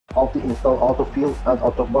how to install autofill and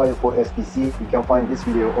autofile for SPC. You can find this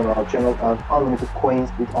video on our channel, and unlimited coins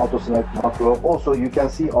with AutoSnipeMacro. Also, you can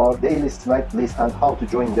see our daily snipe list and how to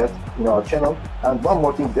join that in our channel. And one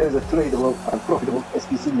more thing, there is a tradable and profitable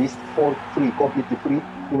SPC list for free, completely free,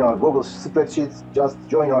 in our Google spreadsheets. Just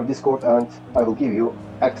join our Discord and I will give you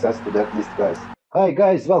access to that list, guys. Hi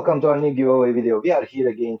guys, welcome to our new giveaway video. We are here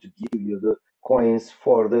again to give you the coins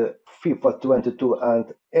for the FIFA 22,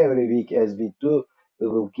 and every week as we do, we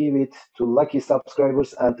will give it to lucky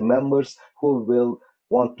subscribers and members who will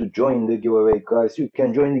want to join the giveaway, guys. You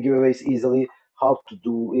can join the giveaways easily. How to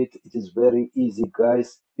do it? It is very easy,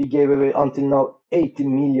 guys. We gave away until now 80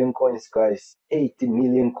 million coins, guys. 80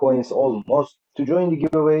 million coins almost. To join the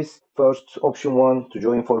giveaways, first option 1, to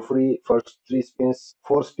join for free, first 3 spins,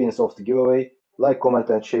 4 spins of the giveaway. Like, comment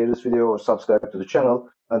and share this video, or subscribe to the channel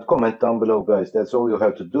and comment down below, guys. That's all you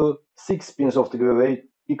have to do. 6 spins of the giveaway,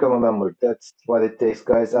 become a member. That's what it takes,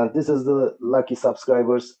 guys. And this is the lucky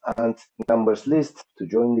subscribers and members list to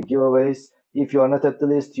join the giveaways. If you are not at the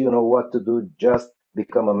list, you know what to do. Just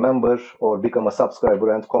become a member or become a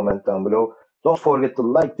subscriber and comment down below. Don't forget to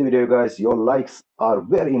like the video, guys. Your likes are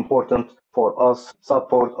very important for us.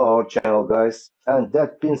 Support our channel, guys. And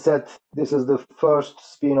that being said, this is the first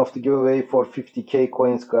spin of the giveaway for 50k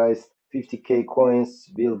coins, guys. 50k coins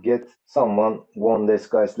will get someone won this,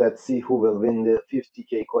 guys. Let's see who will win the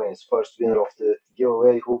 50k coins. First winner of the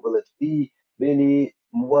giveaway, who will it be? Billy,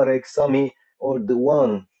 Mubarak, Sami, or the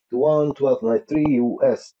one 1293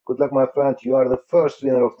 US. Good luck, my friend. You are the first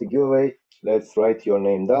winner of the giveaway. Let's write your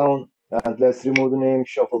name down. And let's remove the name,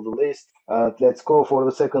 shuffle the list, and let's go for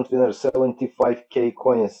the second winner, 75k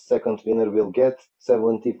coins. Second winner will get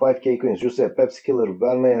 75k coins. Joseph, Pepsi Killer,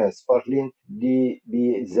 Balmain, and Sparklin,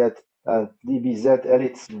 DBZ, and DBZ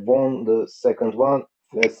Elite won the second one.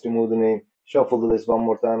 Let's remove the name, shuffle the list one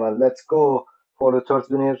more time, and let's go for the third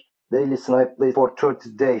winner. Daily Snipe play for 30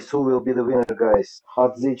 days. Who will be the winner, guys?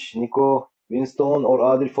 Hadzic, Nico, Winston, or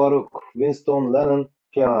Adil Faruk? Winston, Lennon,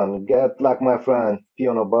 Pian. Get luck, my friend.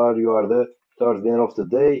 Piano Bar, you are the third winner of the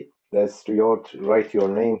day. Let's write your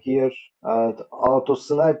name here. And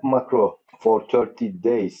AutoSnipeMacro for 30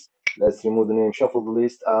 days. Let's remove the name, shuffle the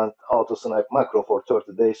list, and AutoSnipeMacro for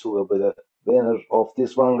 30 days. Who will be the winner of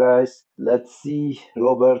this one, guys? Let's see.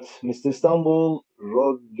 Robert, Mr. Istanbul,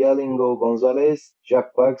 Rogelingo Gonzalez,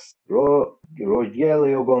 Jack Pax,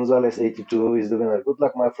 Rogelio Gonzalez 82 is the winner. Good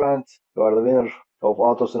luck, my friend. You are the winner of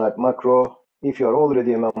AutoSnipeMacro. If you are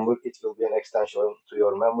already a member, it will be an extension to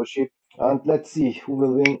your membership. And let's see who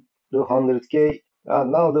will win the 100k.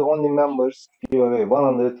 And now the only members give away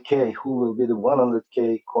 100k. Who will be the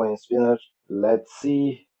 100k coins winner? Let's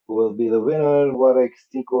see who will be the winner. Warek,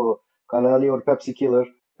 Stico, Canali, or Pepsi Killer.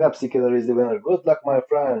 Pepsi Killer is the winner. Good luck, my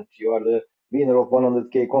friend. You are the winner of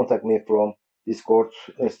 100k. Contact me from Discord,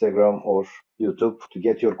 Instagram, or YouTube to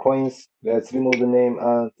get your coins. Let's remove the name,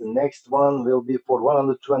 and the next one will be for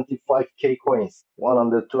 125k coins.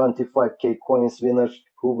 125k coins winner.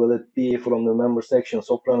 Who will it be from the member section?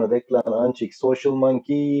 Soprano, Declan, Anchik, Social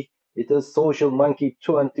Monkey. It is Social Monkey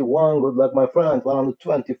 21. Good luck, my friend.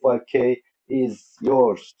 125k is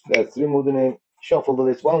yours. Let's remove the name, shuffle the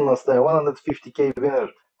list one last time. 150k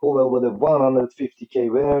winner. Who will be the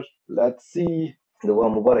 150k winner? Let's see. The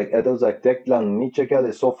one Mubarak, Adozak, Declan,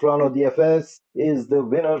 Michakali, Sofrano DFS is the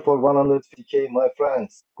winner for 150k, my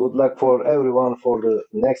friends. Good luck for everyone for the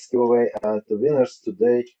next giveaway, and the winners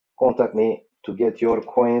today, contact me to get your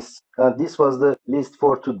coins. And this was the list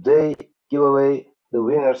for today giveaway. The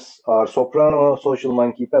winners are Soprano, Social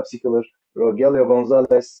Monkey, Pepsi Killer, Rogelio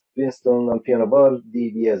Gonzalez, Winston and Piano Bar,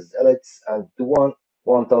 DBS Alex, and the one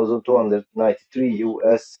 1293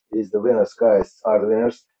 US is the winners, guys, are the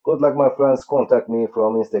winners. Good luck, my friends. Contact me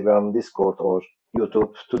from Instagram, Discord, or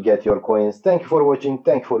YouTube to get your coins. Thank you for watching.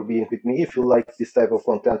 Thank you for being with me. If you like this type of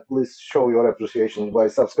content, please show your appreciation by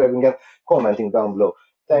subscribing and commenting down below.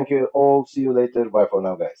 Thank you all. See you later. Bye for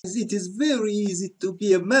now, guys. It is very easy to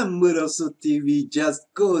be a member of SUTV. Just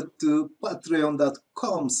go to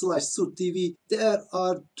patreon.com/SUTV. There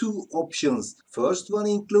are 2 options. First one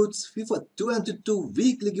includes FIFA 22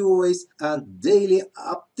 weekly giveaways and daily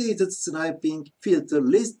updated sniping filter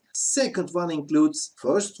list. Second one includes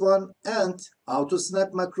first one and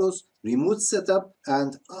AutoSnipe macros, remote setup,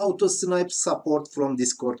 and AutoSnipe support from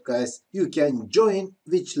Discord, guys. You can join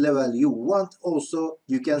which level you want. Also,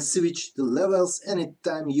 you can switch the levels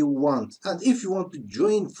anytime you want. And if you want to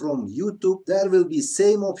join from YouTube, there will be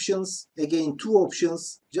same options. Again, 2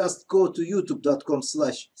 options. Just go to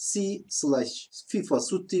youtube.com/c/FIFA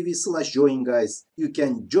SUTV/join, guys. You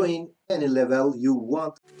can join any level you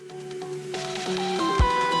want.